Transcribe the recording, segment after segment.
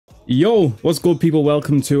Yo, what's good people?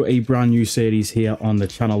 Welcome to a brand new series here on the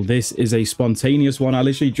channel. This is a spontaneous one. I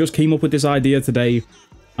literally just came up with this idea today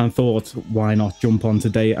and thought, why not jump on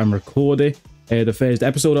today and record it, the first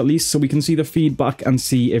episode at least, so we can see the feedback and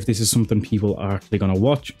see if this is something people are actually going to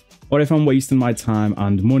watch or if I'm wasting my time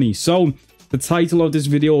and money. So the title of this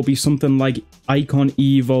video will be something like Icon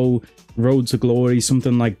Evo Road to Glory,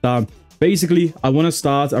 something like that. Basically, I want to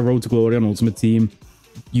start a Road to Glory on Ultimate Team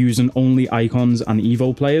using only icons and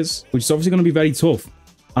Evo players, which is obviously going to be very tough.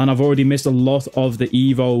 And I've already missed a lot of the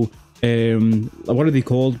Evo, what are they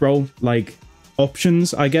called, bro? Like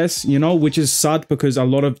options, I guess, you know, which is sad because a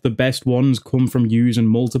lot of the best ones come from using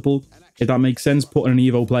multiple, if that makes sense, putting an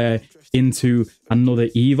Evo player into another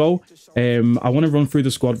Evo. I want to run through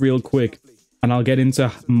the squad real quick and I'll get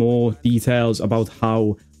into more details about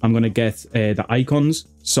how I'm going to get the icons.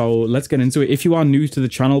 So let's get into it. If you are new to the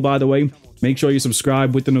channel, by the way, make sure you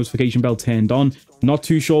subscribe with the notification bell turned on. Not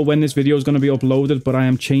too sure when this video is going to be uploaded, but I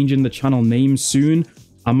am changing the channel name soon.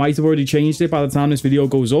 I might have already changed it by the time this video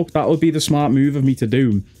goes up. That would be the smart move of me to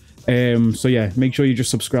do. So yeah, make sure you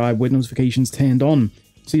just subscribe with notifications turned on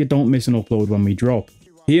so you don't miss an upload when we drop.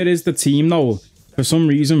 Here is the team though. For some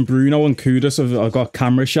reason, Bruno and Kudus have got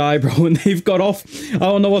camera shy, bro, and they've got off. I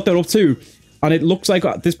don't know what they're up to. And it looks like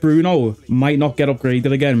this Bruno might not get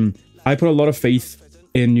upgraded again. I put a lot of faith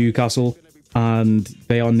in Newcastle, and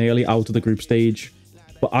they are nearly out of the group stage.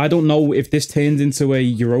 But I don't know if this turns into a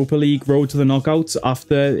Europa League road to the knockouts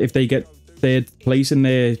after, if they get third place in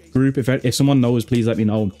their group. If someone knows, please let me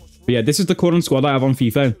know. But yeah, this is the current squad I have on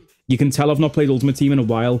FIFA. You can tell I've not played Ultimate Team in a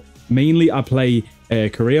while. Mainly, I play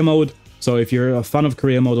career mode. So if you're a fan of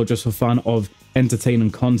career mode or just a fan of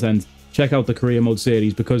entertaining content, check out the career mode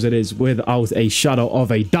series because it is, without a shadow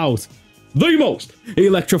of a doubt, the most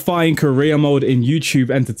electrifying career mode in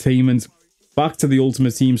YouTube entertainment. Back to the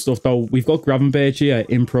Ultimate Team stuff though. We've got Gravenberch here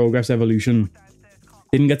in Progress Evolution.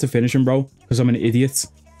 Didn't get to finish him, bro, because I'm an idiot,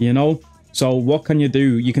 you know? So what can you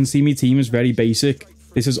do? You can see my team is very basic.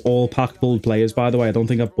 This is all pack build players, by the way. I don't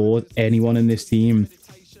think I've bought anyone in this team.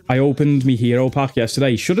 I opened my hero pack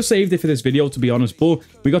yesterday. Should have saved it for this video, to be honest, but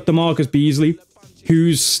we got DeMarcus Beasley,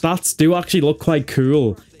 whose stats do actually look quite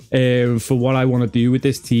cool for what I want to do with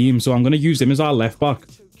this team. So I'm going to use him as our left back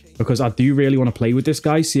because I do really want to play with this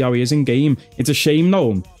guy, see how he is in game. It's a shame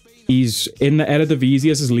though. He's in the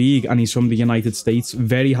Eredivisie as his league and he's from the United States.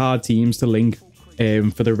 Very hard teams to link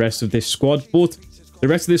for the rest of this squad. But the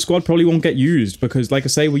rest of this squad probably won't get used because, like I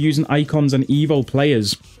say, we're using icons and Evo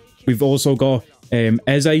players. We've also got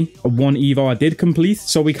Eze, one Evo I did complete.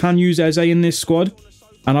 So we can use Eze in this squad.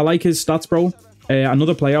 And I like his stats, bro.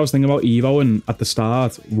 Another player I was thinking about Evo at the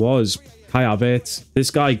start was Kai Havertz.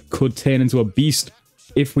 This guy could turn into a beast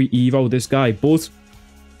if we Evo this guy. But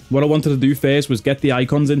what I wanted to do first was get the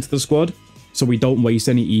icons into the squad so we don't waste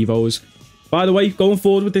any Evos. By the way, going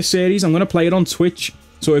forward with this series, I'm going to play it on Twitch.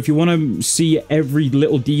 So if you want to see every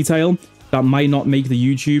little detail that might not make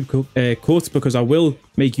the YouTube cut, because I will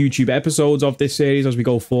make YouTube episodes of this series as we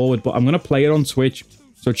go forward, but I'm going to play it on Twitch.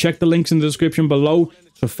 So check the links in the description below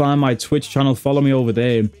to find my Twitch channel. Follow me over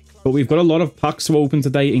there. But we've got a lot of packs to open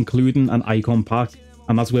today, including an icon pack.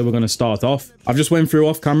 And that's where we're going to start off. I've just went through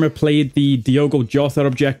off camera, played the Diogo Jota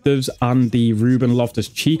objectives and the Ruben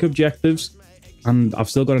Loftus-Cheek objectives. And I've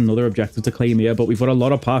still got another objective to claim here, but we've got a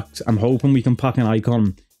lot of packs. I'm hoping we can pack an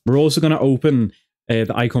icon. We're also going to open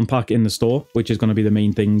the icon pack in the store, which is going to be the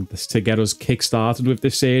main thing to get us kick-started with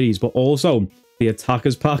this series. But also the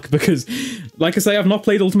attackers pack, because like I say, I've not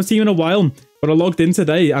played Ultimate Team in a while, but I logged in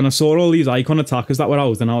today and I saw all these icon attackers that were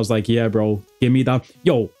out and I was like, yeah, bro, give me that.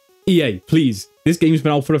 Yo, EA, please. This game's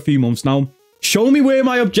been out for a few months now. Show me where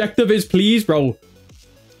my objective is, please, bro.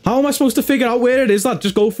 How am I supposed to figure out where it is? That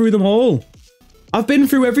just go through them all. I've been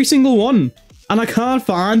through every single one and I can't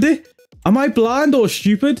find it. Am I blind or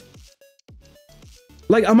stupid?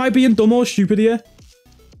 Like, am I being dumb or stupid here?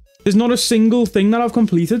 There's not a single thing that I've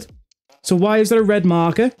completed. So why is there a red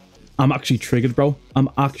marker? I'm actually triggered, bro. I'm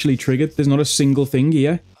actually triggered. There's not a single thing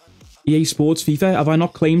here. EA Sports FIFA, have I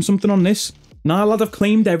not claimed something on this? Nah, lad, I've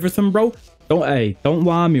claimed everything, bro. Don't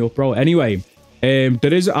wind me up, bro. Anyway,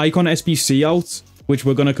 there is Icon SBC out, which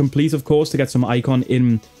we're going to complete, of course, to get some icon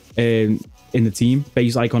in the team.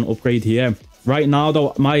 Base icon upgrade here. Right now,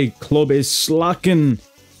 though, my club is slacking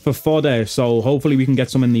for fodder, so hopefully we can get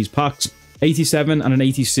some in these packs. 87 and an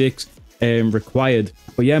 86 required.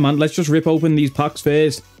 But yeah, man, let's just rip open these packs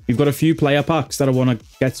first. We've got a few player packs that I want to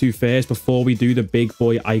get to first before we do the big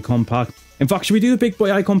boy icon pack. In fact, should we do the big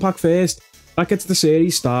boy icon pack first? That gets the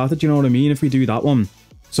series started, you know what I mean, if we do that one.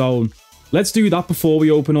 So let's do that before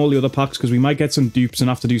we open all the other packs, because we might get some dupes and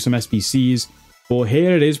have to do some SBCs. But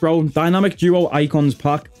here it is, bro. Dynamic Duo Icons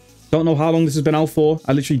pack. Don't know how long this has been out for.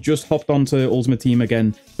 I literally just hopped onto Ultimate Team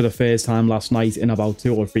again for the first time last night in about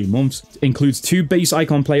 2 or 3 months. It includes 2 base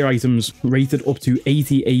icon player items rated up to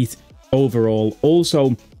 88 overall.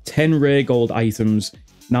 Also 10 rare gold items.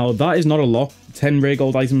 Now that is not a lot. 10 rare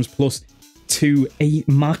gold items plus 2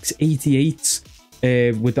 max 88s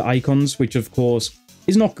with the icons, which of course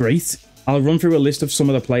is not great. I'll run through a list of some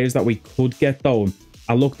of the players that we could get though.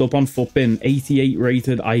 I looked up on Futbin, 88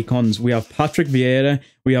 rated icons. We have Patrick Vieira,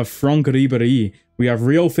 we have Franck Ribéry, we have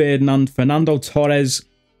Rio Ferdinand, Fernando Torres,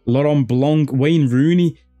 Laurent Blanc, Wayne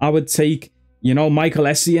Rooney. I would take, you know, Michael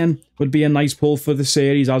Essien would be a nice pull for the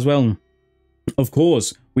series as well. Of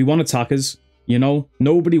course, we want attackers, you know.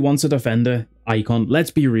 Nobody wants a defender icon.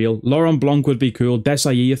 Let's be real. Laurent Blanc would be cool.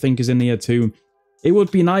 Desailly, I think, is in here too. It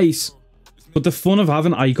would be nice. But the fun of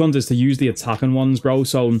having icons is to use the attacking ones, bro.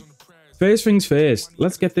 So first things first,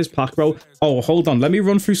 let's get this pack, bro. Oh, hold on. Let me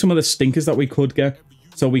run through some of the stinkers that we could get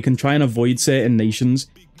so we can try and avoid certain nations.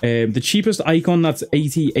 The cheapest icon that's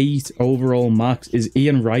 88 overall max is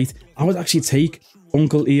Ian Wright. I would actually take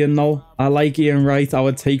Uncle Ian, though. I like Ian Wright. I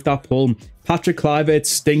would take that pull. Patrick Kluivert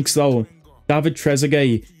stinks, though. David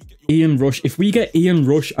Trezeguet, Ian Rush. If we get Ian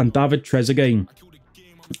Rush and David Trezeguet,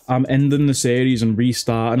 I'm ending the series and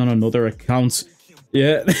restarting on another account.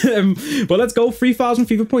 Yeah, but let's go 3,000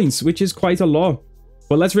 FIFA points, which is quite a lot.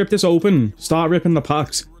 But let's rip this open, start ripping the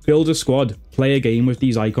packs, build a squad, play a game with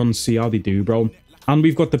these icons, see how they do, bro. And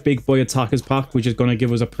we've got the big boy attackers pack, which is going to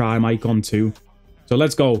give us a prime icon too. So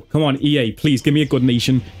let's go. Come on, EA, please give me a good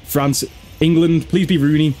nation. France, England, please be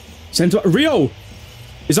Rooney. Centre, Rio!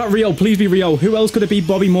 Is that Rio? Please be Rio. Who else could it be?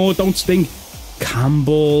 Bobby Moore, don't stink.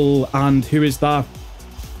 Campbell, and who is that?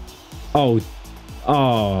 Oh,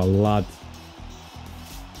 lad.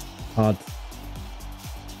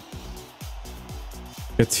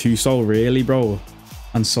 Gattuso, really, bro?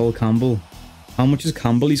 And Sol Campbell. How much is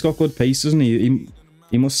Campbell? He's got good pace, doesn't he?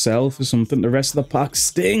 He must sell for something. The rest of the pack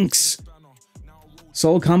stinks.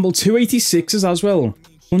 Sol Campbell, 286s as well.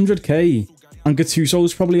 100k. And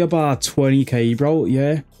Gattuso's probably about 20k, bro.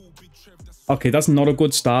 Yeah. Okay, that's not a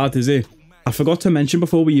good start, is it? I forgot to mention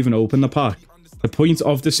before we even open the pack. The point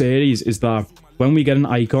of the series is that when we get an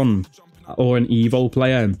icon or an Evo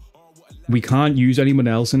player, we can't use anyone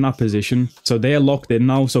else in that position. So they're locked in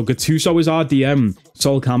now. So Gattuso is our DM.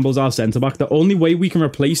 Sol Campbell's our centre-back. The only way we can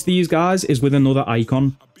replace these guys is with another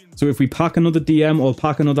icon. So if we pack another DM or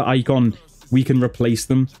pack another icon, we can replace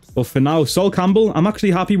them. But for now, Sol Campbell, I'm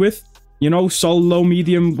actually happy with. You know, Sol low,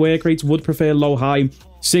 medium, work rates, would prefer low, high.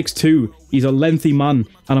 6'2". He's a lengthy man.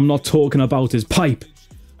 And I'm not talking about his pipe.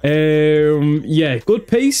 Yeah, good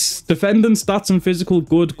pace, defending stats and physical,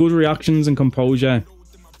 good reactions and composure.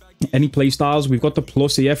 Any playstyles? We've got the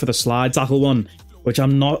plus here for the slide tackle one, which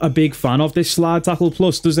I'm not a big fan of. This slide tackle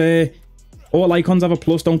plus, does all icons have a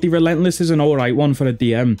plus, don't they? Relentless is an alright one for a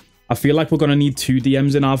DM. I feel like we're going to need 2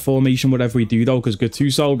 DMs in our formation, whatever we do though, because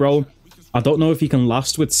Gattuso, bro, I don't know if he can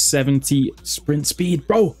last with 70 sprint speed,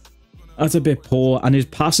 bro. That's a bit poor, and his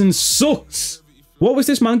passing sucks. What was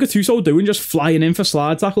this man Gattuso doing, just flying in for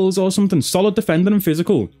slide tackles or something? Solid defending and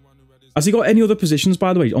physical. Has he got any other positions,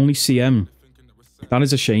 by the way? Only CM. That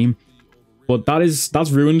is a shame. But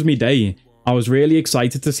that's ruined me day. I was really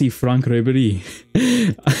excited to see Franck Ribéry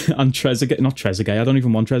and Trezeguet. Not Trezeguet, I don't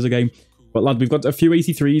even want Trezeguet. But lad, we've got a few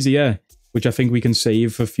 83s here, which I think we can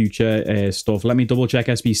save for future stuff. Let me double check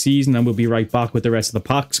SBCs and then we'll be right back with the rest of the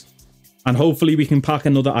packs. And hopefully we can pack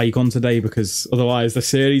another icon today, because otherwise the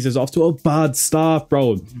series is off to a bad start,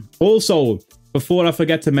 bro. Also, before I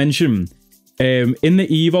forget to mention, in the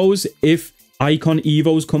Evos, if Icon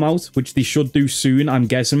Evos come out, which they should do soon, I'm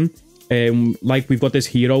guessing, like we've got this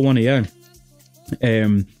hero one here,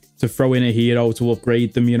 to throw in a hero to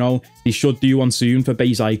upgrade them, you know. They should do one soon for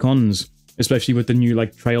base icons, especially with the new,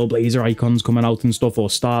 like, Trailblazer icons coming out and stuff, or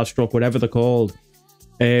Starstruck, whatever they're called.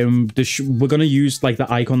 We're going to use like the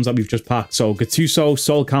icons that we've just packed. So Gattuso,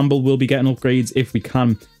 Sol Campbell will be getting upgrades if we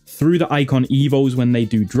can through the Icon Evos when they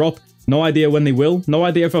do drop. No idea when they will. No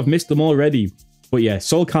idea if I've missed them already. But yeah,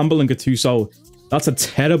 Sol Campbell and Gattuso, that's a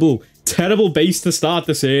terrible, terrible base to start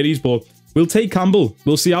the series. But we'll take Campbell.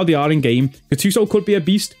 We'll see how they are in game. Gattuso could be a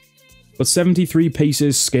beast. But 73 pace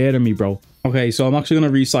is scaring me, bro. Okay, so I'm actually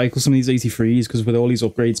going to recycle some of these 83s, because with all these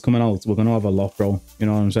upgrades coming out, we're going to have a lot, bro. You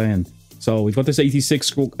know what I'm saying? So we've got this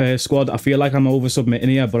 86 squad. I feel like I'm over-submitting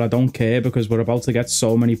here, but I don't care, because we're about to get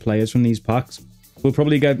so many players from these packs. We'll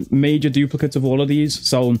probably get major duplicates of all of these.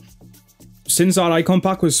 So since our icon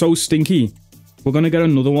pack was so stinky, we're going to get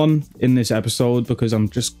another one in this episode, because I'm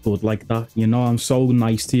just good like that. You know, I'm so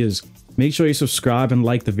nice to you. Make sure you subscribe and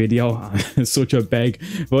like the video. It's such a beg.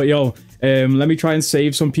 But yo, let me try and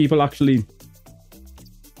save some people, actually.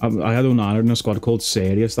 I had Onana in a squad called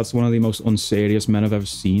Serious. That's one of the most unserious men I've ever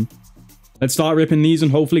seen. Let's start ripping these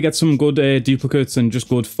and hopefully get some good duplicates and just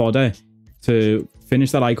good fodder to finish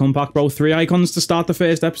that icon pack, bro. 3 icons to start the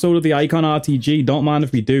first episode of the Icon RTG. Don't mind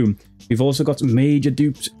if we do. We've also got some major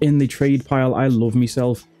dupes in the trade pile. I love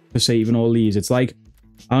myself for saving all these. It's like,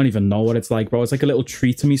 I don't even know what it's like, bro. It's like a little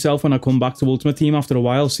treat to myself when I come back to Ultimate Team after a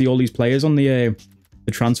while, see all these players on the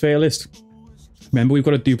transfer list. Remember, we've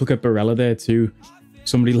got a duplicate Barella there too.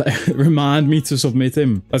 Somebody remind me to submit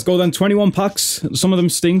him. Let's go then. 21 packs. Some of them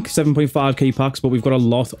stink. 7.5k packs, but we've got a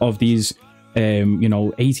lot of these, you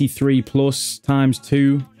know, 83 plus times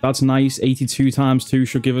 2. That's nice. 82 times 2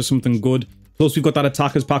 should give us something good. Plus, we've got that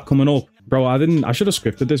attackers pack coming up. Bro, I should have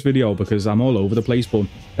scripted this video because I'm all over the place, but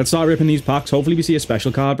let's start ripping these packs. Hopefully, we see a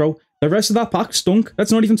special card, bro. The rest of that pack stunk.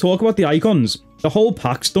 Let's not even talk about the icons. The whole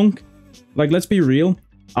pack stunk. Like, let's be real.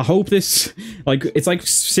 I hope this, like, it's like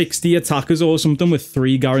 60 attackers or something with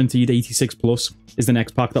 3 guaranteed 86 plus is the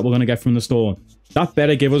next pack that we're going to get from the store. That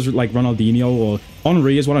better give us, like, Ronaldinho or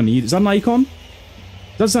Henry is what I need. Is that an icon?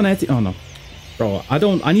 That's an oh no. Bro,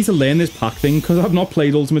 I need to learn this pack thing because I've not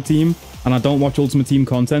played Ultimate Team and I don't watch Ultimate Team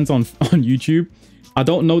content on YouTube. I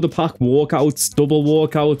don't know the pack walkouts, double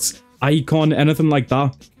walkouts, icon, anything like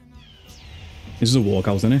that. This is a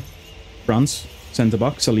walkout, isn't it? France,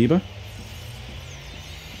 centre-back, Saliba.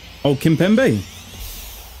 Oh, Kimpembe.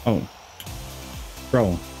 Oh.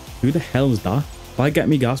 Bro, who the hell is that? If I get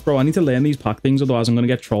me gas, bro, I need to learn these pack things, otherwise I'm going to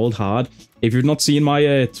get trolled hard. If you've not seen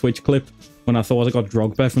my Twitch clip when I thought I got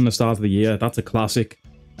Drogba from the start of the year, that's a classic.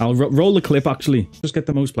 I'll roll the clip, actually. Just get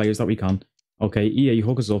the most players that we can. Okay, EA, you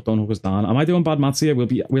hook us up, don't hook us down. Am I doing bad maths here?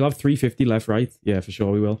 We'll have 350 left, right? Yeah, for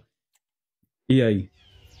sure we will. EA,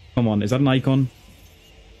 come on, is that an icon?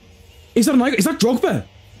 Is that an icon? Is that Drogba?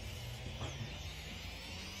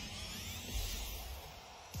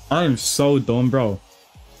 I am so dumb, bro.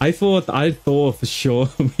 I thought for sure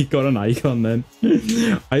we got an icon then.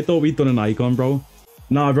 I thought we'd done an icon, bro.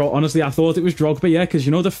 Nah, bro, honestly, I thought it was Drogba, yeah, because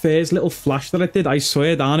you know the first little flash that it did? I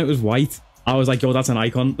swear down, it was white. I was like, yo, that's an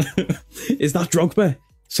icon. Is that Drogba?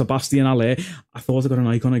 Sebastian Haller. I thought I got an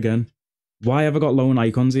icon again. Why have I got lone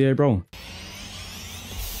icons here, bro?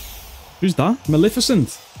 Who's that?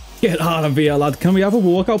 Maleficent. Get out of here, lad. Can we have a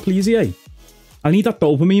walkout, please, EA? I need that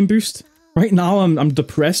dopamine boost. Right now, I'm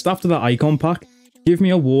depressed after that icon pack. Give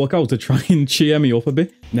me a walkout to try and cheer me up a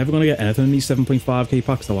bit. Never going to get anything in these 7.5k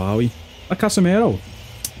packs, though, are we? A Casemiro.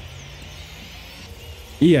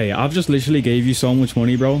 EA, I've just literally gave you so much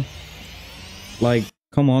money, bro. Like,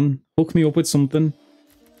 come on. Hook me up with something.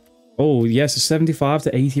 Oh, yes, a 75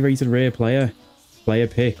 to 80 rated rare player. Player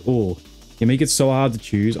pick. Oh, you make it so hard to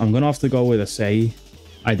choose. I'm going to have to go with a say.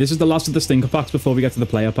 Alright, this is the last of the stinker packs before we get to the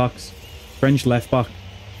player packs. French left back.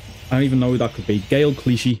 I don't even know who that could be. Gael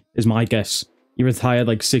Clichy is my guess. He retired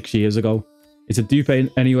like 6 years ago. It's a dupe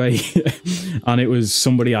anyway. And it was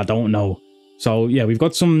somebody I don't know. So yeah, we've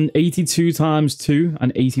got some 82 times 2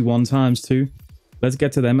 and 81 times 2. Let's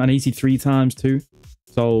get to them. And 83 times 2.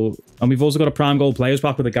 So, and we've also got a prime gold players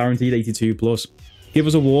pack with a guaranteed 82 plus. Give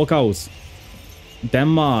us a walkout.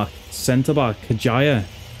 Denmark. Centre-back. Kajaya.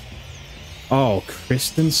 Oh,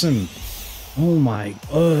 Christensen. Oh my.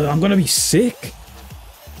 I'm going to be sick.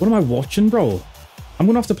 What am I watching, bro? I'm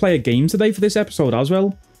going to have to play a game today for this episode as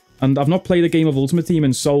well. And I've not played a game of Ultimate Team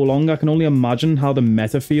in so long. I can only imagine how the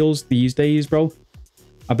meta feels these days, bro.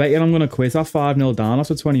 I bet you I'm going to quit at 5-0 down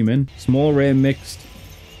after 20 min. Small, rare, mixed.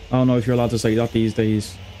 I don't know if you're allowed to say that these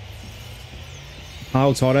days.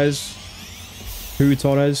 Pau Torres. Who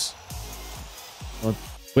Torres? What?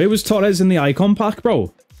 Where was Torres in the icon pack,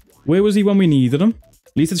 bro? Where was he when we needed him?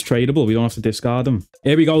 At least it's tradable. We don't have to discard him.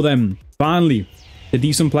 Here we go then. Finally. The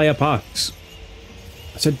decent player packs.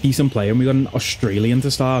 I said decent player and we got an Australian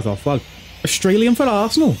to start off. Like, Australian for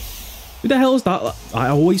Arsenal? Who the hell is that? I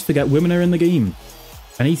always forget women are in the game.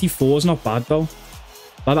 An 84 is not bad though.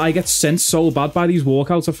 But I get sent so bad by these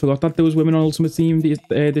walkouts. I forgot that there was women on Ultimate Team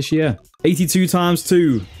this year. 82 times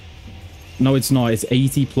 2. No, it's not. It's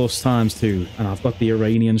 80 plus times 2. And I've got the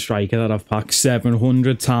Iranian striker that I've packed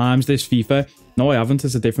 700 times this FIFA. No, I haven't.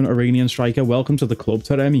 It's a different Iranian striker. Welcome to the club,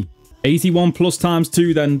 Taremi. 81 plus times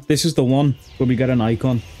 2 then. This is the one where we get an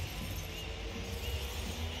icon.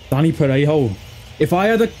 Danny Parejo. If I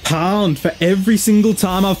had £1 for every single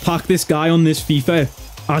time I've packed this guy on this FIFA,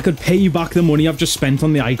 I could pay you back the money I've just spent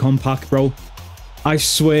on the icon pack, bro. I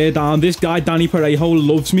swear down. This guy, Danny Parejo,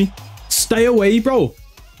 loves me. Stay away, bro.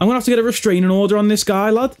 I'm going to have to get a restraining order on this guy,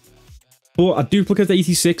 lad. But a duplicate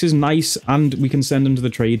 86 is nice, and we can send him to the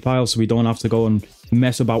trade pile so we don't have to go and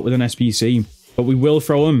mess about with an SBC. But we will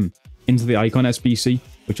throw him into the icon SBC,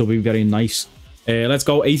 which will be very nice. Let's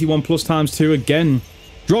go 81 plus times 2 again.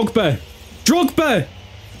 Drogba. Drogba.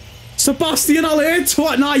 Sebastian Haller.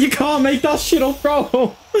 What? Nah, you can't make that shit up,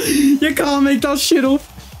 bro. You can't make that shit up.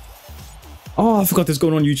 Oh, I forgot this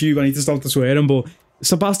going on YouTube. I need to stop the swearing, but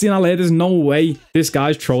Sebastian Haller, there's no way this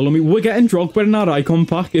guy's trolling me. We're getting Drogba in our icon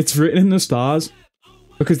pack. It's written in the stars.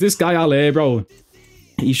 Because this guy Haller, bro,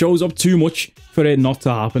 he shows up too much for it not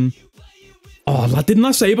to happen. Oh, lad, didn't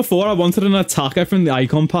I say before I wanted an attacker from the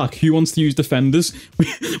icon pack? Who wants to use defenders?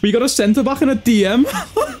 We got a centre-back and a DM.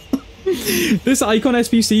 This icon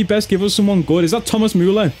SBC best give us someone good. Is that Thomas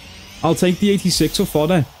Müller? I'll take the 86 for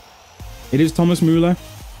fodder. It is Thomas Müller.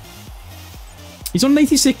 He's on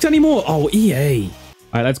 86 anymore. Oh, EA. All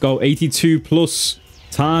right, let's go. 82 plus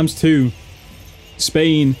times 2.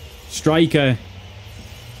 Spain. Striker.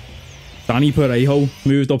 Danny Parejo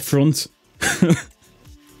moved up front.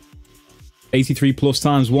 83 plus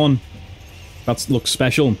times 1. That looks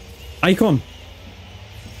special. Icon.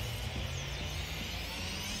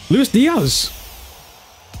 Luis Diaz.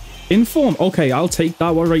 Inform. Okay, I'll take that.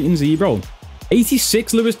 What rating's he, bro?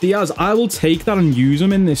 86 Luis Diaz. I will take that and use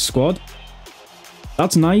him in this squad.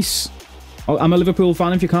 That's nice. I'm a Liverpool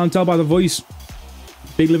fan, if you can't tell by the voice.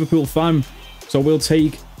 Big Liverpool fan. So we'll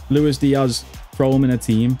take Luis Diaz, throw him in a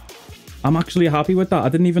team. I'm actually happy with that. I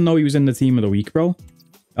didn't even know he was in the team of the week, bro.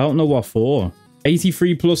 I don't know what for.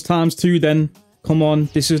 83 plus times 2 then. Come on,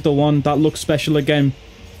 this is the one. That looks special again.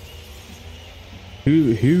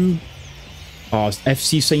 Who? Oh, it's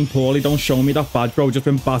FC St. Pauli. Don't show me that badge, bro. Just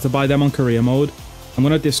been battered by them on career mode. I'm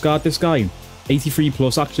going to discard this guy. 83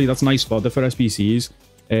 plus, actually. That's nice fodder for SBCs.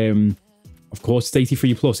 Of course, it's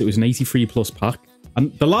 83 plus. It was an 83 plus pack.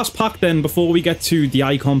 And the last pack then, before we get to the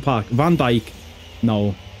icon pack. Van Dijk.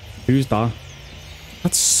 No. Who's that?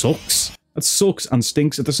 That sucks. That sucks and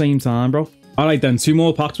stinks at the same time, bro. Alright then, 2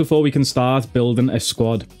 more packs before we can start building a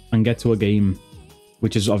squad and get to a game.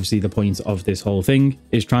 Which is obviously the point of this whole thing,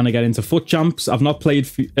 is trying to get into foot champs. I've not played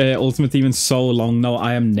Ultimate Team in so long. No,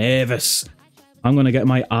 I am nervous. I'm going to get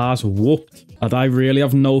my ass whooped. And I really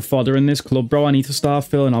have no fodder in this club, bro. I need to start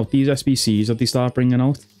filling out these SBCs that they start bringing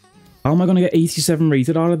out. How am I going to get 87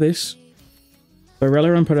 rated out of this?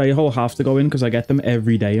 Barella and Parejo have to go in because I get them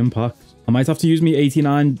every day in packs. I might have to use me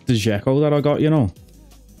 89 Dzeko that I got, you know.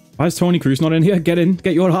 Why is Tony Kroos not in here? Get in.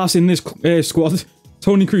 Get your ass in this squad.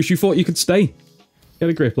 Tony Kroos, you thought you could stay. Get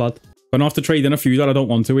a grip, lad. Gonna have to trade in a few that I don't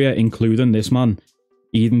want to here, including this man,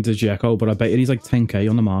 Eden Dzeko, but I bet he's like 10k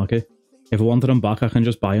on the market. If I wanted him back, I can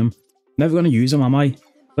just buy him. Never gonna use him, am I?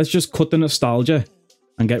 Let's just cut the nostalgia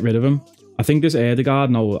and get rid of him. I think this Ødegaard,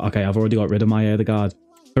 no, okay, I've already got rid of my Ødegaard.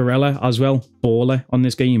 Barella as well, baller on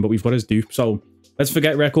this game, but we've got his dupe, so let's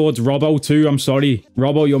forget records. Robbo too, I'm sorry.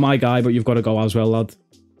 Robbo, you're my guy, but you've got to go as well, lad.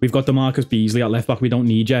 We've got DeMarcus Beasley at left back, we don't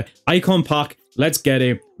need you. Icon pack, let's get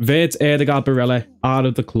it. Vert, Ødegaard, Barella, out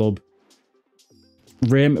of the club.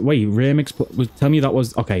 Remix, tell me that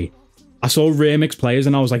was, okay. I saw Remix players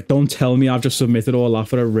and I was like, don't tell me I've just submitted all that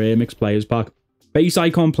for a Remix players pack. Base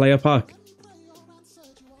icon player pack.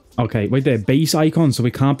 Okay, wait there, base icon, so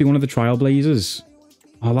it can't be one of the Trailblazers.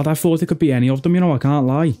 Oh, lad, I thought it could be any of them, you know, I can't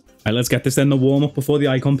lie. Alright, let's get this then, the warm-up before the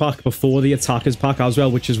icon pack, before the attackers pack as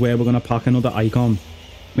well, which is where we're going to pack another icon.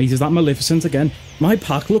 Mate, is that Maleficent again? My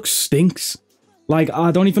pack look stinks. Like,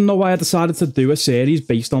 I don't even know why I decided to do a series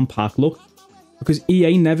based on pack look. Because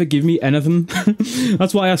EA never give me anything.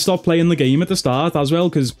 That's why I stopped playing the game at the start as well,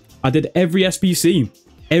 because I did every SBC,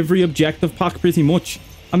 every objective pack pretty much,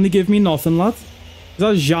 and they give me nothing, lad. Is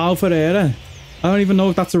that João Ferreira? I don't even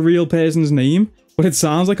know if that's a real person's name, but it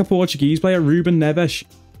sounds like a Portuguese player, Ruben Neves.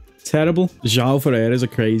 Terrible. João Ferreira is a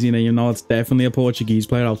crazy name. No, it's definitely a Portuguese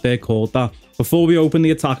player out there called that. Before we open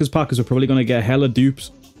the attackers pack, because we're probably going to get hella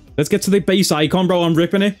dupes. Let's get to the base icon, bro. I'm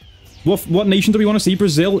ripping it. What nation do we want to see?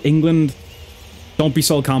 Brazil? England? Don't be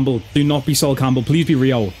Sol Campbell. Do not be Sol Campbell. Please be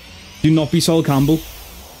Rio. Do not be Sol Campbell.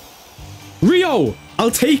 Rio!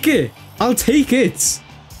 I'll take it. I'll take it.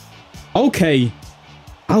 Okay.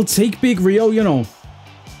 I'll take big Rio, you know.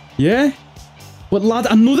 Yeah? But lad,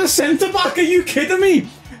 another centre-back? Are you kidding me?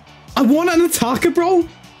 I want an attacker, bro.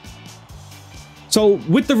 So,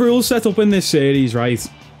 with the rules set up in this series, right,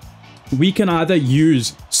 we can either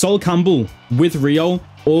use Sol Campbell with Rio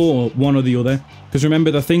or one or the other. Because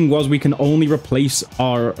remember, the thing was we can only replace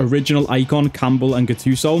our original icon, Campbell and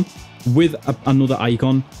Gattuso, with another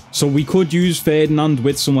icon. So we could use Ferdinand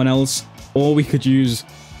with someone else, or we could use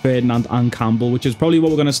Ferdinand and Campbell, which is probably what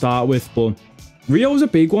we're going to start with. But Rio's a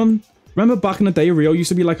big one. Remember back in the day, Rio used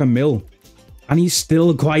to be like a mil. And he's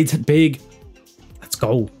still quite big. Let's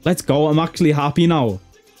go. Let's go. I'm actually happy now.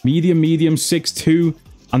 Medium, 6'2".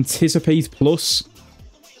 Anticipate plus.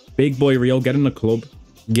 Big boy Rio, get in the club.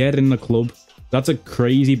 Get in the club. That's a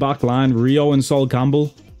crazy back line. Rio and Sol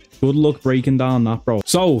Campbell. Good luck breaking down that, bro.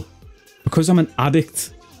 So, because I'm an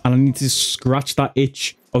addict and I need to scratch that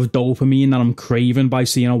itch of dopamine that I'm craving by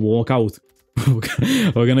seeing a walkout,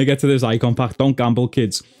 we're going to get to this icon pack. Don't gamble,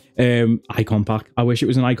 kids. Icon pack. I wish it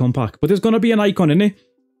was an icon pack. But there's going to be an icon in it.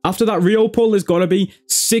 After that Rio pull, there's got to be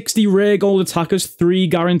 60 rare gold attackers, 3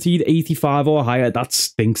 guaranteed 85 or higher. That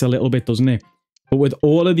stinks a little bit, doesn't it? But with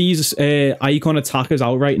all of these icon attackers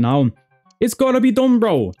out right now, it's got to be done,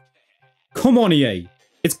 bro. Come on, EA.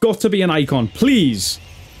 It's got to be an icon, please.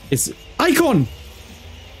 It's icon.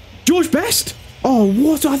 George Best. Oh,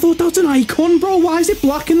 what? I thought that was an icon, bro. Why is it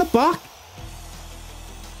black in the back?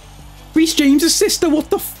 Reece James' sister. What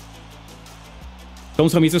the f... Don't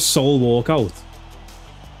tell me it's a soul walkout.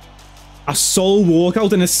 A soul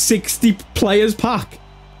walkout in a 60 players pack.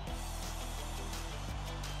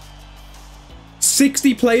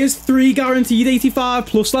 60 players, 3 guaranteed 85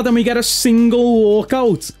 plus, lad, and we get a single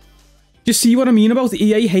walkout. Do you see what I mean about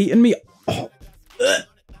EA hating me? Oh.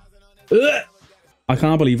 I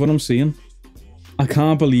can't believe what I'm seeing. I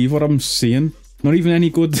can't believe what I'm seeing. Not even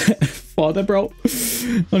any good fodder, bro.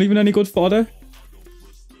 Not even any good fodder.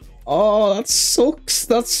 Oh, that sucks.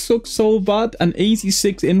 That sucks so bad. An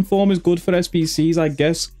 86 inform is good for SBCs, I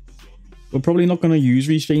guess. We're probably not going to use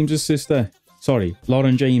Reece James' sister. Sorry,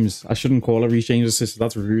 Lauren James. I shouldn't call her Reece James' sister.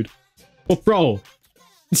 That's rude. But, bro,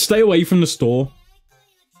 stay away from the store.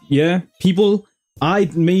 Yeah, people, I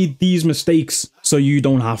made these mistakes so you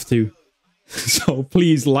don't have to. So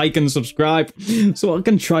please like and subscribe so I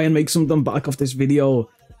can try and make something back off this video.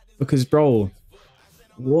 Because, bro,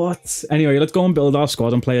 what? Anyway, let's go and build our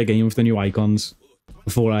squad and play a game with the new icons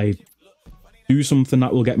before I do something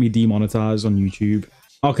that will get me demonetized on YouTube.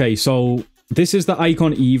 Okay, so this is the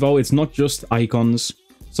Icon Evo. It's not just icons,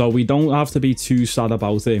 so we don't have to be too sad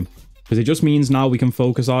about it. Because it just means now we can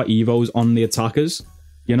focus our Evos on the attackers.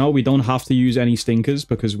 You know, we don't have to use any stinkers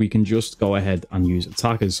because we can just go ahead and use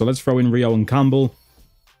attackers. So let's throw in Rio and Campbell.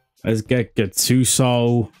 Let's get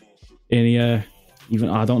Gattuso in here. Even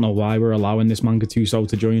I don't know why we're allowing this man Gattuso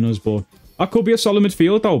to join us, but that could be a solid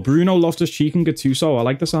midfield though. Bruno, Loftus-Cheek and Gattuso. I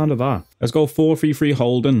like the sound of that. Let's go 4-3-3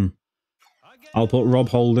 Holden. I'll put Rob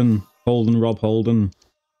Holden, Rob Holden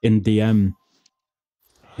in DM.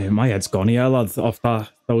 Yeah, my head's gone here, lad, off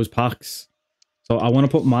those packs. So I want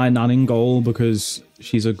to put my Nan in goal because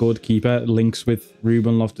she's a good keeper. Links with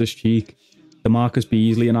Ruben Loftus-Cheek. DeMarcus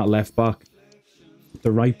Beasley in that left back.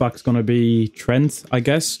 The right back's going to be Trent, I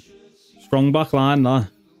guess. Strong back line, that.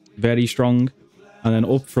 Very strong. And then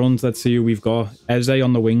up front, let's see who we've got. Eze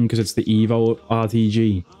on the wing because it's the Evo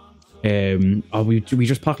RTG. We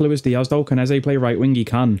just pack Luis Diaz though. Can Eze play right wing? He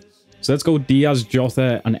can. So let's go Diaz,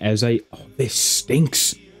 Jota and Eze. Oh, this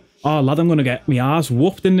stinks. Oh, lad, I'm going to get my ass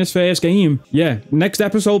whooped in this first game. Yeah, next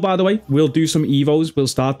episode, by the way, we'll do some Evos. We'll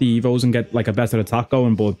start the Evos and get, like, a better attack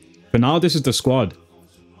going. But for now, this is the squad.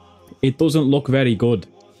 It doesn't look very good.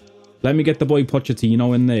 Let me get the boy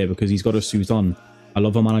Pochettino in there because he's got a suit on. I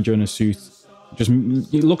love a manager in a suit. Just,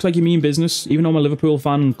 it looks like you mean business. Even though I'm a Liverpool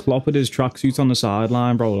fan, Klopp with his tracksuits on the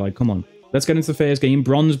sideline, bro. Like, come on. Let's get into the first game.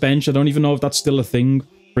 Bronze bench. I don't even know if that's still a thing.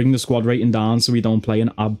 Bring the squad rating down so we don't play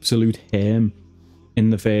an absolute ham in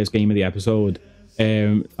the first game of the episode.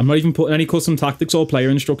 I'm not even putting any custom tactics or player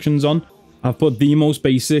instructions on. I've put the most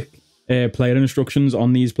basic player instructions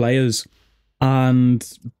on these players and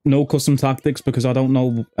no custom tactics because I don't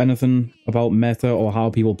know anything about meta or how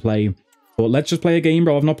people play. But let's just play a game,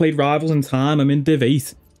 bro. I've not played Rivals in time. I'm in Div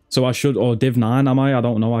 8, so I should, or Div 9 am I? I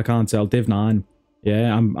don't know. I can't tell. Div 9.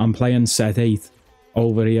 Yeah, I'm playing Set 8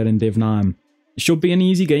 over here in Div 9. It should be an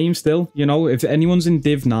easy game still. You know, if anyone's in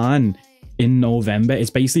Div 9 in November, it's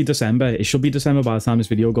basically December. It should be December by the time this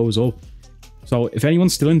video goes up. So if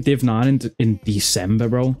anyone's still in Div 9 in December,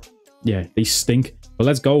 bro, yeah, they stink. But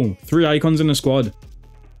let's go. 3 icons in the squad.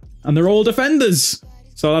 And they're all defenders.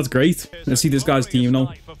 So that's great. Let's see this guy's team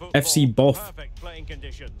now. FC Buff.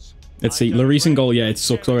 Let's see. Lloris in goal. Yeah, it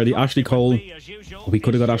sucks already. Ashley Cole. Oh, we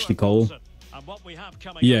could have got Ashley Cole.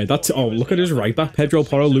 Yeah, that's... Oh, look at his right back. Pedro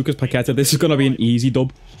Porro, Lucas Paqueta. This is going to be an easy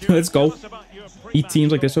dub. Let's go. Eat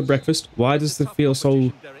teams like this for breakfast. Why does it feel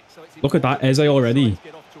so... Look at that. Eze already.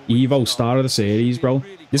 Evo, star of the series, bro.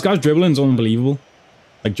 This guy's dribbling is unbelievable.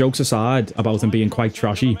 Like, jokes aside about him being quite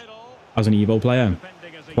trashy as an Evo player.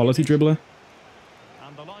 Quality dribbler.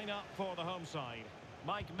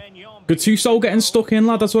 Gattuso getting stuck in,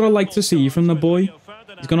 lad. That's what I like to see from the boy.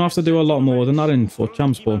 He's going to have to do a lot more than that in FUT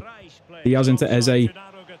Champs, but Diaz into Eze.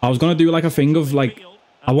 I was going to do like a thing of like...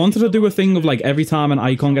 I wanted to do a thing of like every time an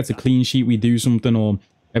icon gets a clean sheet, we do something, or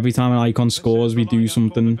every time an icon scores, we do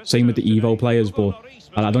something. Same with the Evo players, but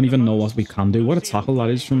I don't even know what we can do. What a tackle that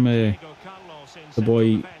is from the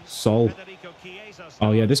boy Sol.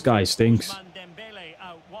 Oh yeah, this guy stinks.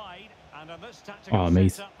 Oh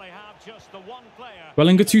mate. Well,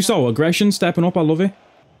 in Gattuso, aggression stepping up. I love it.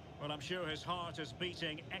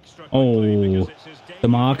 Oh,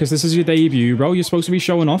 DeMarcus, this is your debut, bro. You're supposed to be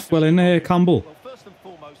showing off. Well, in Campbell.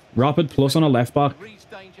 Rapid plus on a left back.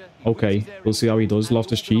 Okay, we'll see how he does.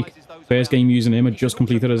 Loftus-Cheek. First game using him. Had just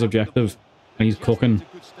completed his objective. And he's cooking.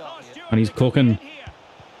 And he's cooking.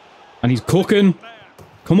 And he's cooking.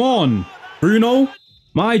 Come on, Bruno.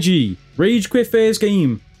 My G. Rage quit first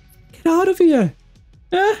game. Get out of here.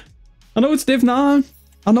 Yeah. I know it's Div 9.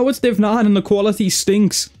 I know it's Div 9 and the quality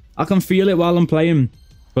stinks. I can feel it while I'm playing.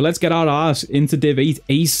 But let's get our ass into Div 8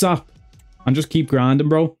 ASAP. And just keep grinding,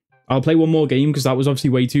 bro. I'll play one more game because that was obviously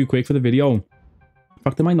way too quick for the video. In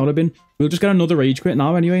fact, it might not have been. We'll just get another rage quit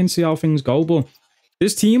now anyway and see how things go. But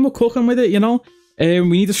this team, we're cooking with it, you know. We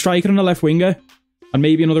need a striker and a left winger. And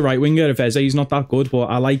maybe another right winger if Eze's not that good. But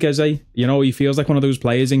I like Eze. You know, he feels like one of those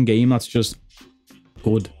players in game that's just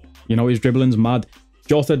good. You know, his dribbling's mad.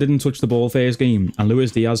 Jota didn't touch the ball first game. And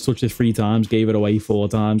Luis Diaz touched it 3 times, gave it away 4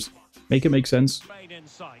 times. Make it make sense.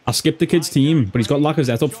 I skipped the kid's team, but he's got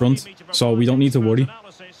Lacazette up front. So we don't need to worry.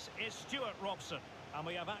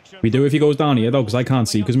 We do if he goes down here, though, because I can't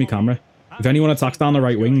see because of my camera. If anyone attacks down the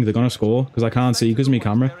right wing, they're going to score because I can't see because of my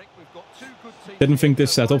camera. Didn't think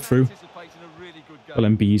this setup through. Well,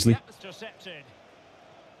 then Beasley.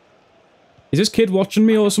 Is this kid watching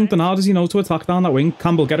me or something? How does he know to attack down that wing?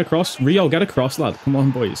 Campbell, get across. Rio, get across, lad. Come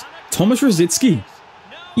on, boys. Thomas Rosicki.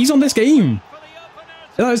 He's on this game.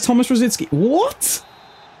 That is Thomas Rosicki. What?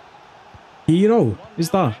 Hero. Is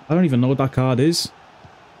that? I don't even know what that card is.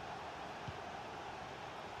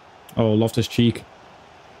 Oh, Loftus-Cheek.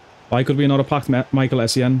 Why could we not have packed Michael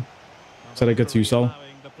Essien? Said I get Gattuso.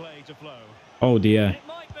 Oh, dear.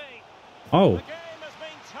 Oh.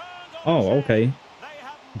 Oh, okay.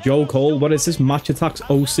 Joe Cole. What is this? Match Attacks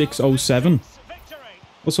 0607.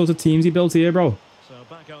 What sort of teams he built here, bro?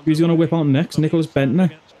 Who's going to whip out next? Nicholas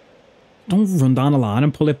Bentner. Don't run down the line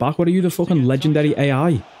and pull it back. What are you, the fucking legendary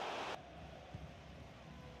AI?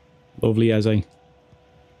 Lovely Eze.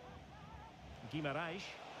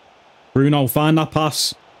 Bruno, find that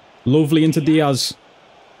pass. Lovely into Diaz.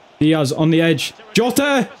 Diaz on the edge.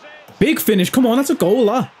 Jota! Big finish. Come on, that's a goal,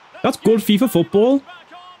 that. That's good FIFA football.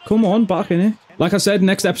 Come on, back in it. Like I said,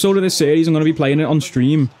 next episode of this series, I'm going to be playing it on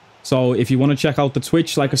stream. So if you want to check out the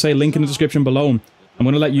Twitch, like I say, link in the description below. I'm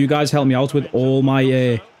going to let you guys help me out with all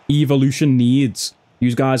my evolution needs.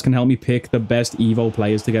 You guys can help me pick the best Evo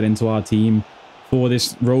players to get into our team for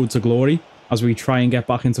this road to glory as we try and get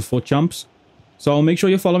back into FUT Champs. So make sure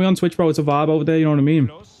you follow me on Twitch, bro. It's a vibe over there, you know what I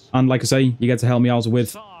mean? And like I say, you get to help me out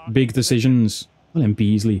with big decisions. Well, then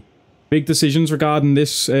Beasley. Big decisions regarding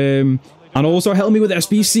this. And also help me with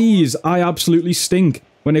SBCs. I absolutely stink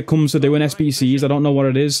when it comes to doing SBCs. I don't know what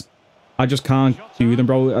it is. I just can't do them,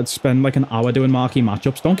 bro. I'd spend like an hour doing marquee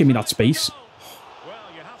matchups. Don't give me that space.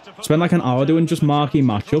 Spend like an hour doing just marquee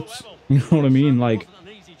matchups. You know what I mean? Like,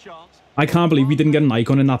 I can't believe we didn't get an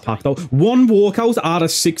icon in that pack, though. 1 walkout out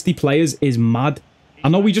of 60 players is mad. I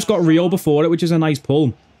know we just got Rio before it, which is a nice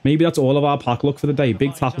pull. Maybe that's all of our pack luck for the day.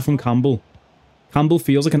 Big tackle from Campbell. Campbell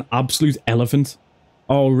feels like an absolute elephant.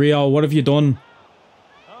 Oh, Rio, what have you done?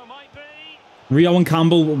 Rio and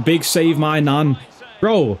Campbell, big save, my nan.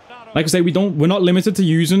 Bro, like I say, we're not limited to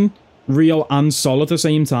using Rio and Sol at the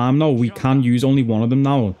same time. No, we can use only one of them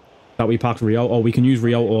now that we packed Rio. Or we can use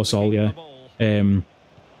Rio or Sol, yeah.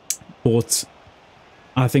 But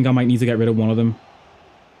I think I might need to get rid of one of them.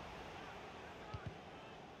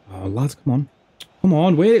 Oh, lad, come on. Come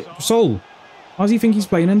on, wait. Sol. How does he think he's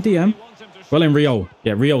playing in DM? Well, in Rio.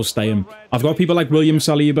 Yeah, Rio's staying. I've got people like William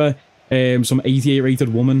Saliba, some 88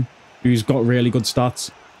 rated woman who's got really good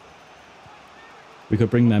stats. We could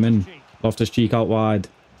bring them in. Loftus-Cheek out wide.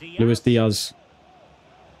 Luis Diaz.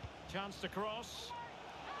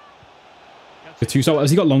 Gattuso, has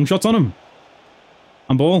he got long shots on him?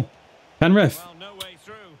 And ball. Penrith.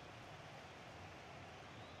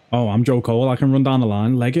 Oh, I'm Joe Cole. I can run down the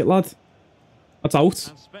line. Leg it, lad. That's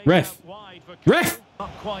out. Ref. Ref! Not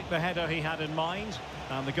quite the header he had in mind.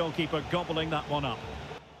 And the goalkeeper gobbling that one up.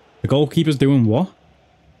 The goalkeeper's doing what?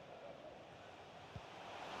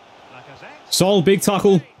 Sol, big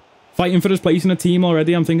tackle. Fighting for his place in the team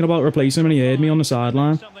already. I'm thinking about replacing him and he heard me on the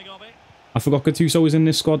sideline. I forgot Gattuso was in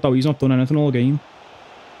this squad though. He's not done anything all game.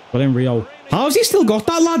 Well, in Rio. How's he still got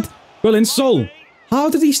that, lad? Well, in Sol. How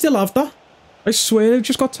did he still have that? I swear he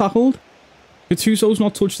just got tackled. Gattuso's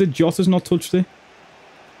not touched it. Jota's not touched it.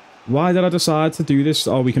 Why did I decide to do this?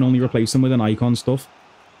 Oh, we can only replace them with an icon stuff.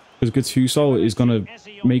 Because Gattuso is going to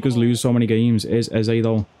make us lose so many games. Is Eze,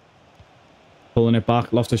 though. Pulling it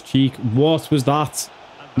back. Lost his cheek. What was that?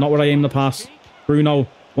 Not what I aimed the pass. Bruno.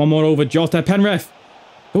 One more over. Jota. Penrith.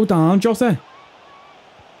 Go down, Jota.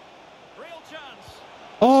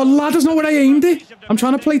 Oh, lad, that's not what I aimed it. I'm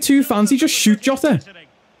trying to play too fancy. Just shoot Jota.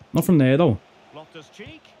 Not from there, though.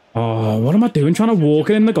 Oh, what am I doing? Trying to walk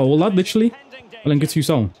it in the goal, lad, literally. I didn't get too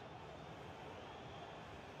so.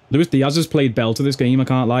 Luis Diaz has played bell to this game, I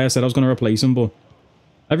can't lie. I said I was going to replace him, but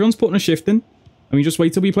everyone's putting a shift in. I mean, just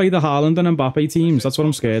wait till we play the Haaland and Mbappe teams. That's what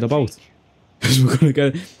I'm scared about. Because we're going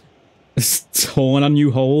to get torn a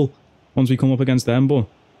new hole once we come up against them, but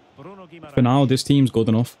for now, this team's good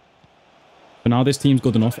enough.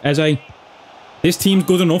 Eze, this team's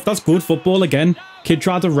good enough. That's good football again. Kid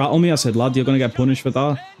tried to rattle me. I said, lad, you're going to get punished for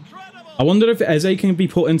that. I wonder if Eze can be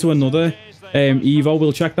put into another Evo.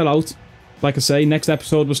 We'll check that out. Like I say, next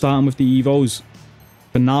episode we're starting with the Evos.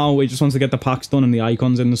 For now, we just want to get the packs done and the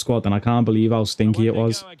icons in the squad, and I can't believe how stinky it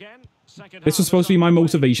was. This was supposed to be my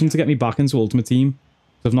motivation to get me back into Ultimate Team.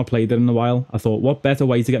 I've not played it in a while. I thought, what better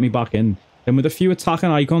way to get me back in than with a few attacking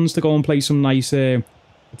icons to go and play some nice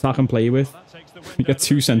attack and play with. You get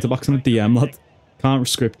 2 centre-backs in a DM, lad. Can't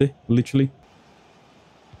script it, literally.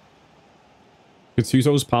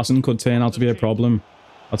 Gattuso's passing could turn out to be a problem.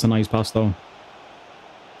 That's a nice pass, though.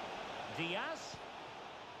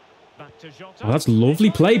 Oh, that's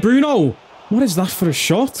lovely play, Bruno! What is that for a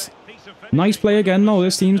shot? Nice play again, though.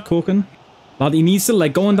 This team's cooking. Lad, he needs to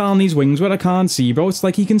leg going down these wings where I can't see, bro. It's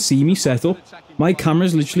like he can see me set up. My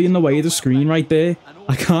camera's literally in the way of the screen right there.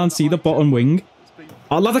 I can't see the bottom wing.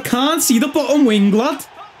 Oh, lad, I can't see the bottom wing, lad.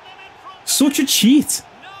 Such a cheat.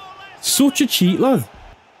 Such a cheat, lad.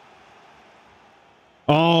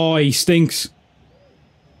 Oh, he stinks.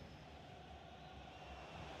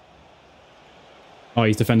 Oh,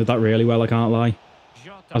 he's defended that really well, I can't lie.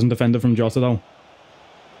 Hasn't defended from Jota, though.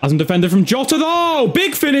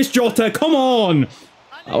 Big finish, Jota. Come on.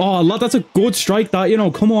 Oh, lad, that's a good strike, that, you know.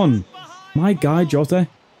 Come on. My guy, Jota.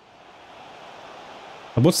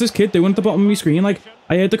 What's this kid doing at the bottom of my screen? Like,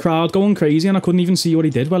 I heard the crowd going crazy and I couldn't even see what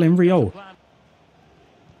he did. Well, in Rio.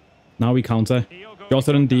 Now we counter.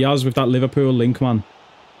 Jota and Diaz with that Liverpool link, man.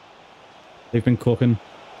 They've been cooking.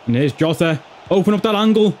 And there's Jota. Open up that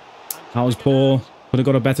angle. That was poor. Could have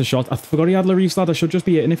got a better shot. I forgot he had Lloris, lad. I should just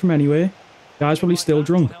be hitting it from anywhere. Guy's probably still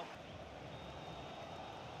drunk.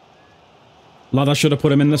 Lad, I should have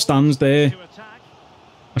put him in the stands there.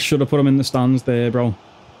 Bro.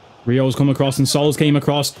 Rio's come across and Sol's came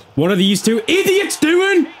across. What are these two idiots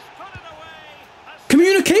doing?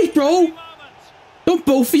 Communicate, bro. Don't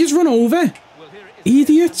both of you run over.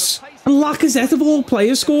 Idiots. And Lacazette of all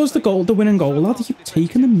players scores the winning goal, lad. You keep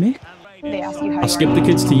taking the mick. I skipped the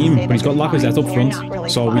kid's team, but he's got Lacazette up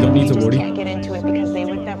front, so we don't need to worry. Can't get into it because they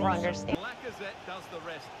would never understand. Lacazette does the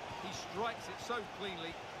rest. He strikes it so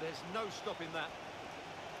cleanly. There's no stopping that.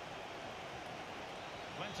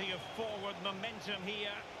 Plenty of forward momentum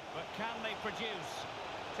here, but can they produce?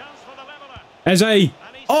 Chance for the leveler. Eze!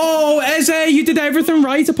 Oh, Eze! You did everything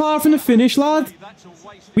right apart from the finish, lad.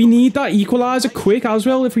 We need that equaliser quick as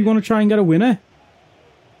well if we want to try and get a winner.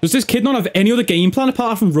 Does this kid not have any other game plan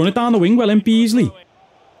apart from run it down the wing? Well, in Beasley.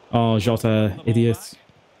 Oh, Jota, idiot.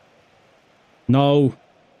 No.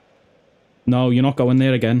 No, you're not going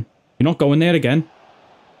there again.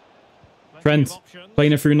 Trent,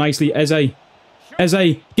 playing it through nicely. Eze,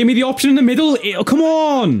 give me the option in the middle. Come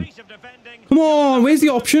on. Come on, where's the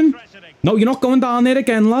option? No, you're not going down there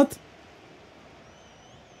again, lad.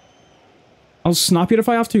 I'll snap you if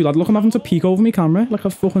I have to, lad. Look, I'm having to peek over my camera like a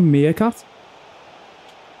fucking meerkat.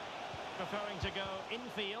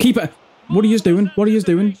 Keeper, what are you doing?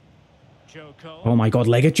 Oh my god,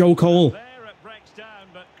 leg it, Joe Cole. There it breaks down,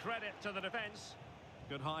 but credit to the defense.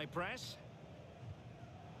 Good high press.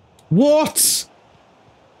 What?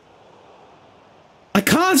 I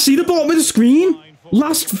can't see the bottom of the screen.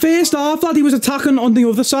 First half, lad, he was attacking on the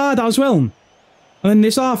other side as well. And then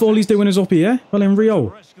this half, all he's doing is up here. Well, in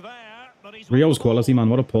Rio. Rio's quality, man.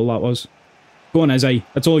 What a pull that was. Go on, Eze.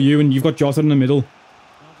 That's all you, and you've got Jota in the middle.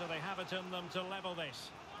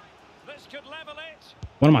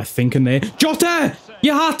 What am I thinking there? Jota!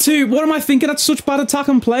 You had to! What am I thinking? That's such bad attack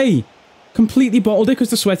and play. Completely bottled it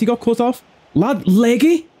because the sweaty got cut off. Lad,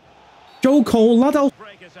 leggy. Joe Cole, lad.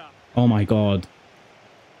 Oh my god.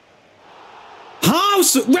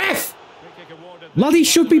 House! Ref! Lad, he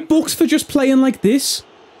should be booked for just playing like this.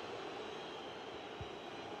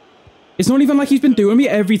 It's not even like he's been doing me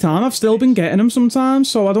every time. I've still been getting him sometimes,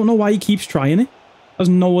 so I don't know why he keeps trying it. There's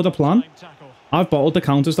no other plan. I've bottled the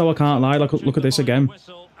counters, though. I can't lie. Look at this again.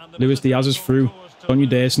 Luis Diaz is through. Don't you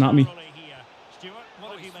dare snap me.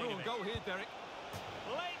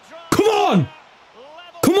 Come on!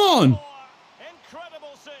 Come on!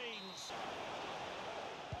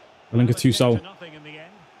 I think it's too so.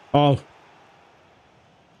 Oh.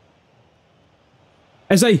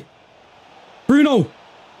 Eze. Bruno.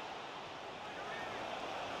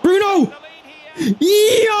 Bruno.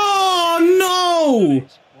 Yeah, no.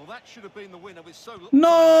 Well, that should have been the winner with so little.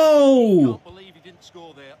 No. Can't believe he didn't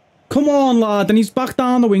score there. Come on, lad. And he's back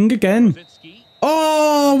down the wing again.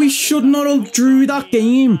 Oh, we should not have drew that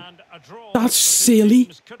game. That's silly.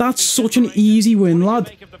 That's such an easy win,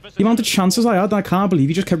 lad. The amount of chances I had, I can't believe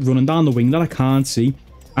he just kept running down the wing that I can't see.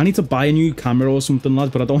 I need to buy a new camera or something,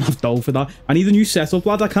 lad, but I don't have dough for that. I need a new setup,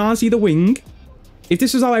 lad. I can't see the wing. If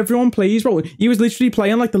this is how everyone plays, bro, he was literally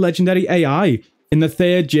playing like the legendary AI in the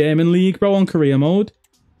 3rd German league, bro, on career mode.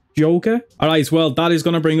 Joker. Alright, well, that is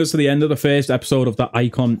going to bring us to the end of the first episode of the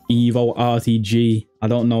ICON EVO RTG. I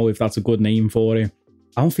don't know if that's a good name for it.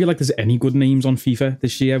 I don't feel like there's any good names on FIFA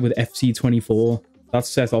this year with FC24. That's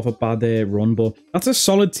set off a bad run, but that's a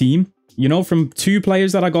solid team. You know, from 2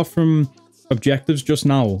 players that I got from objectives just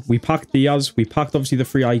now, we packed Diaz, we packed obviously the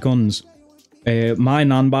 3 icons. My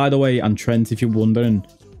Nan, by the way, and Trent, if you're wondering,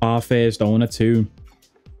 are first owner too.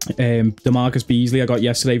 DeMarcus Beasley I got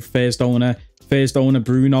yesterday, first owner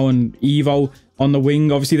Bruno and Evo on the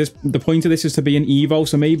wing. Obviously, the point of this is to be an Evo,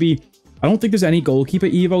 so maybe... I don't think there's any goalkeeper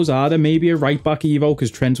Evos, are there? Maybe a right-back Evo,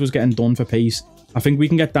 because Trent was getting done for pace. I think we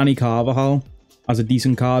can get Danny Carvajal as a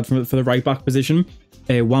decent card for the right-back position.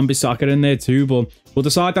 Wan-Bissaka in there too, but we'll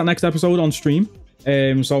decide that next episode on stream.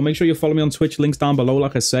 So make sure you follow me on Twitch, links down below,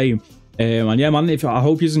 like I say. And yeah, man, I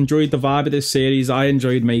hope you enjoyed the vibe of this series. I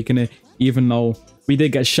enjoyed making it, even though we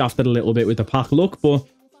did get shafted a little bit with the pack look, but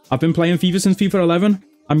I've been playing FIFA since FIFA 11.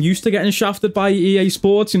 I'm used to getting shafted by EA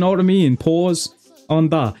Sports, you know what I mean? Pause on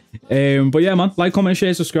that. But yeah, man, like, comment,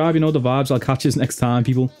 share, subscribe, you know the vibes. I'll catch you next time,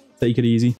 people. Take it easy.